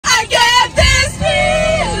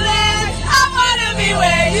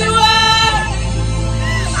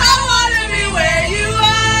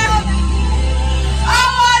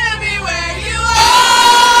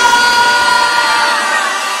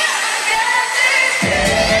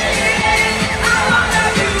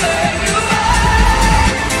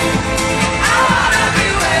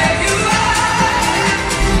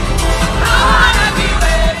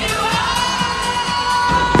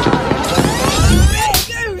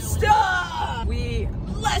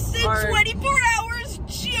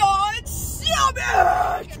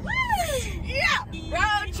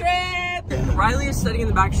studying in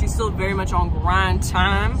the back. She's still very much on grind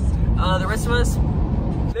time. The rest of us,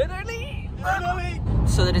 literally,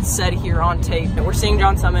 so that it's said here on tape. We're seeing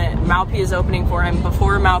John Summit. Malpy is opening for him.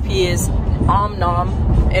 Before Malpy is Om Nom,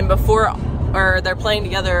 and before, or they're playing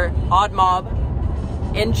together, Odd Mob.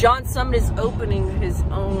 And John Summit is opening his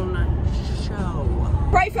own show.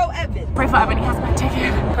 Pray for Evan. Pray for Evan, he has my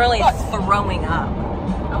ticket. Currently throwing up.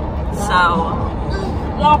 So,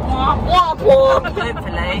 womp womp, womp womp.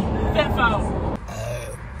 Hopefully.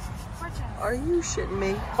 Are you shitting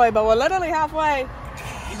me? Wait, but we're literally halfway.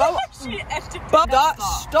 But got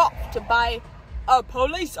stopped by a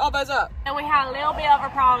police officer. And we had a little bit of a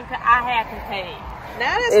problem because I had to pee.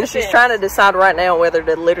 And she's trying to decide right now whether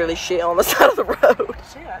to literally shit on the side of the road.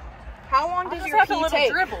 Shit. How long did your pee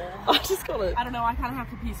take? Dribble. I'm just gonna... I don't know, I kind of have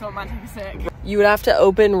to pee, so it might take a sec. You would have to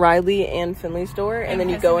open Riley and Finley's door, and then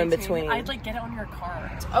you go in between. I'd like get it on your car.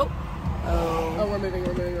 Oh, we're moving.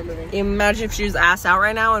 imagine if she was ass out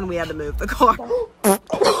right now and we had to move the car.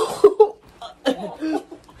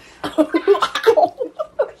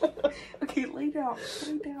 Okay, lay down.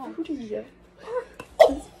 What do you get?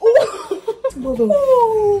 I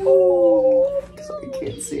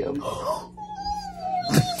can't see him.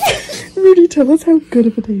 Rudy, tell us how good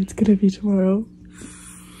of a day it's gonna be tomorrow.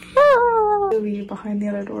 Behind the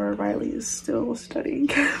other door, Riley is still studying.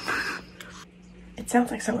 It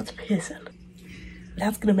sounds like someone's pissing.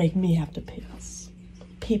 That's gonna make me have to piss.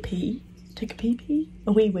 Pee-pee. Take a pee-pee?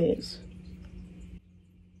 A wee whiz.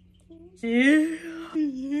 Yeah.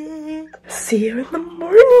 See you in the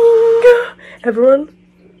morning. Everyone,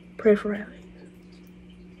 pray for Riley.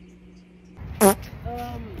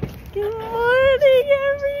 Good morning,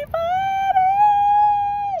 everybody!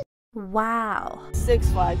 Wow. 6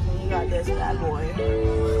 Flags when you got this bad boy.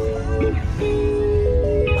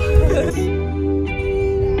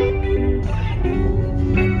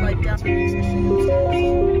 Like down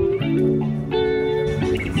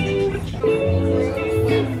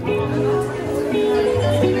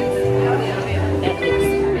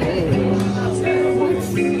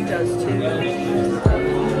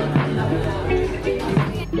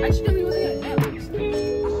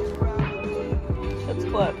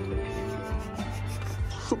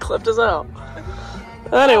Clipped us out.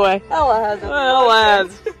 Anyway. Lads.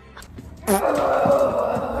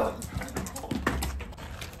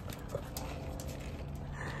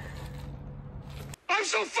 I'm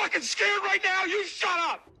so fucking scared right now, you shut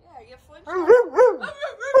up! Yeah, you flipped out.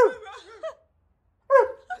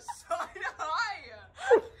 So high.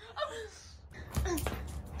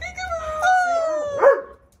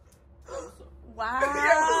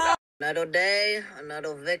 Wow. Another day,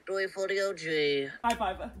 another victory for the OG. High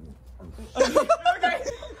five. Okay.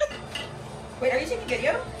 Wait, are you taking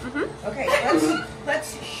video? Mm-hmm. Okay,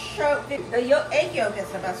 let's show the egg yolk is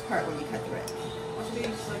the best part when you cut through it.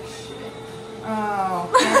 Oh,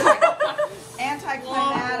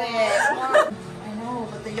 anticlimactic. I know,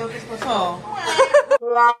 but the yolk is supposed to go.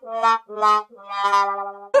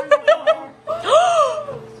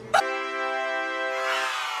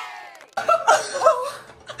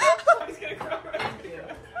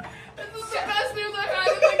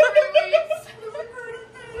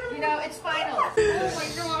 It's final. Oh my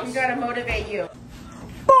gosh. We gotta motivate you.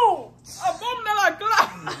 Boom! A boom de la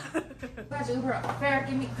clap!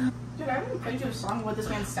 Dude, I haven't played you a song what this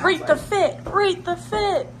man sounds Rate like. the fit! Rate the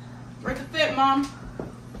fit! Rate the fit, Mom.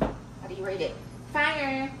 How do you rate it?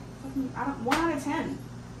 Fire. 1 out of 10.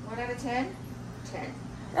 1 out of 10? 10.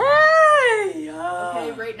 Hey!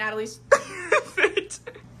 Okay, rate Natalie's fit.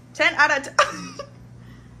 10 out of 10.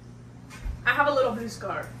 I have a little blue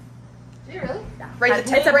scar. Do you really? Yeah. Rate the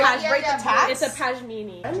tats. It's a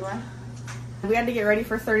pashmini. We had to get ready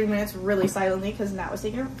for 30 minutes really silently because Nat was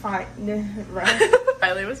taking her final.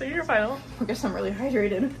 Riley was taking her final. I guess I'm really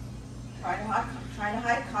hydrated. Trying to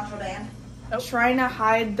hide contraband. Trying to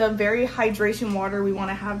hide the very hydration water we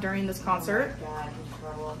want to have during this concert. Oh my God, I'm in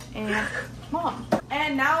trouble. And Mom.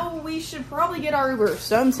 And now we should probably get our Uber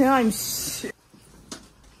sometimes.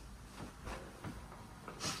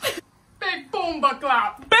 Big boom de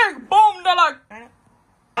clap! Big boom de la...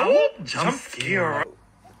 Oh, jump scare.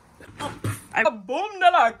 A boom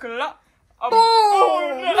de la clap! A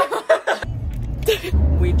boom de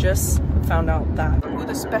la... We just found out that who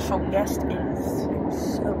the special guest is.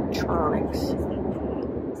 Subtronics.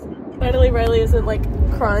 Finally, Riley isn't like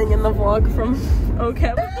crying in the vlog from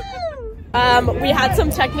OChem. We had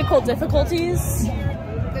some technical difficulties.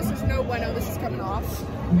 This is no bueno. This is coming off.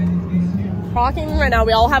 Rocking right now.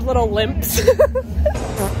 We all have little limps. Feel it,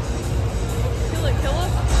 kill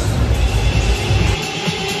it.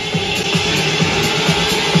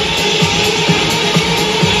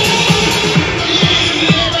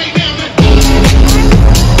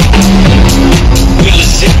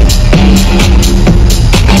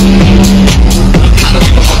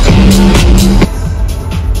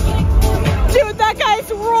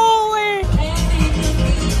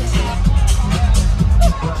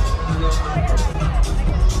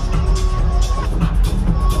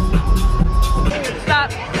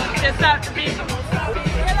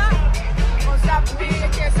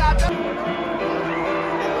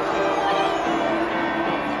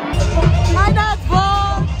 My dad's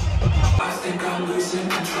ball. I think I'm losing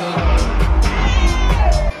control.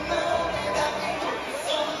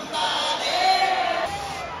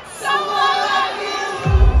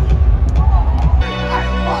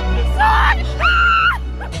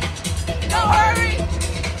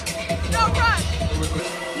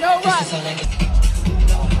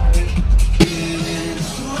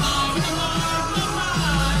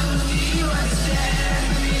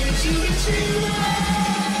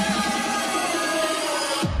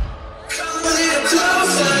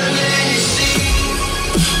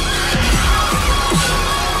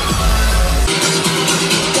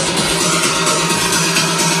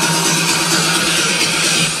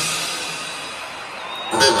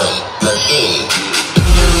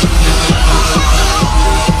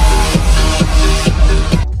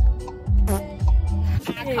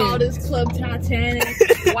 I call this club Titanic.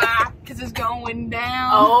 Why? Because it's going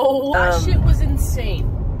down. Oh, That shit was insane.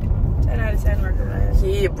 10 out of 10 recommend.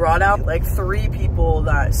 he brought out like 3 people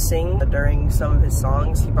that sing during some of his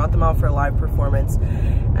songs. He brought them out for a live performance,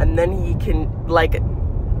 and then he can like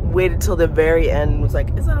waited till the very end and was like,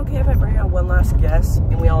 is that okay if I bring out one last guest?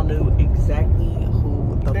 And we all knew exactly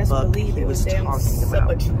who the fuck he was talking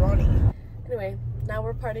about. Anyway, now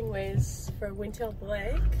we're parting ways for Winter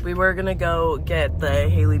Blake. We were gonna go get the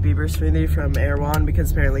Hailey Bieber smoothie from Erewhon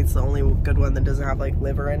because apparently it's the only good one that doesn't have like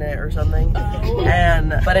liver in it or something.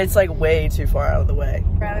 But it's like way too far out of the way.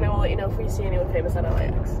 And I will let you know if we see anyone famous at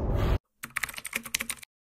LAX.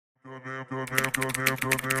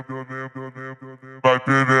 Like